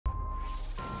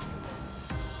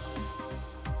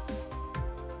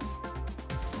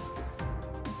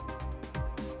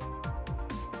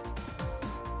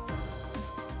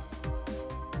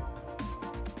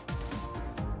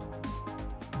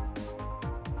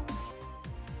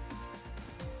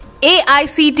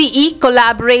AICTE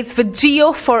collaborates with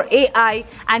Jio for AI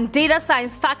and Data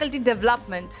Science Faculty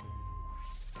Development.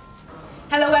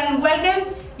 Hello and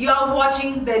welcome. You are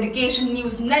watching the Education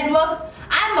News Network.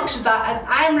 I am Akshita and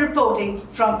I am reporting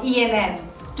from ENN.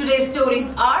 Today's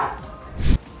stories are: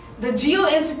 the Jio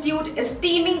Institute is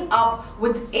teaming up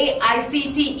with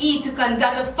AICTE to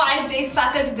conduct a 5-day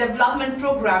faculty development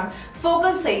program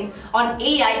focusing on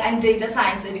AI and data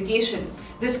science education.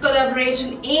 This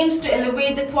collaboration aims to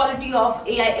elevate the quality of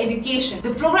AI education.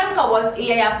 The program covers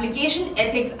AI application,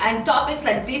 ethics, and topics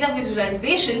like data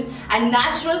visualization and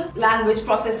natural language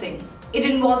processing. It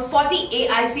involves 40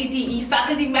 AICTE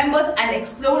faculty members and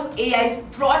explores AI's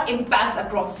broad impacts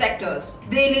across sectors.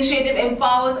 The initiative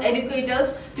empowers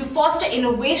educators to foster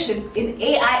innovation in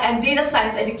AI and data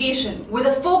science education. With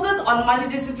a focus on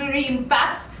multidisciplinary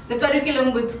impacts, the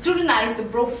curriculum will scrutinize the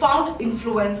profound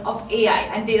influence of AI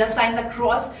and data science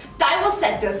across diverse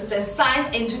sectors such as science,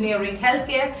 engineering,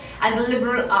 healthcare, and the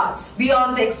liberal arts.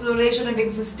 Beyond the exploration of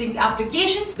existing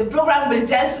applications, the program will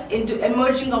delve into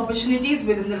emerging opportunities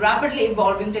within the rapidly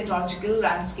evolving technological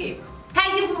landscape.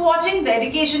 Thank you for watching the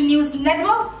Education News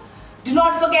Network. Do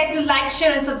not forget to like,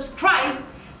 share, and subscribe.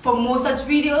 For more such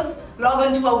videos, log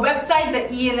on to our website,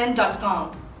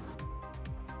 theenn.com.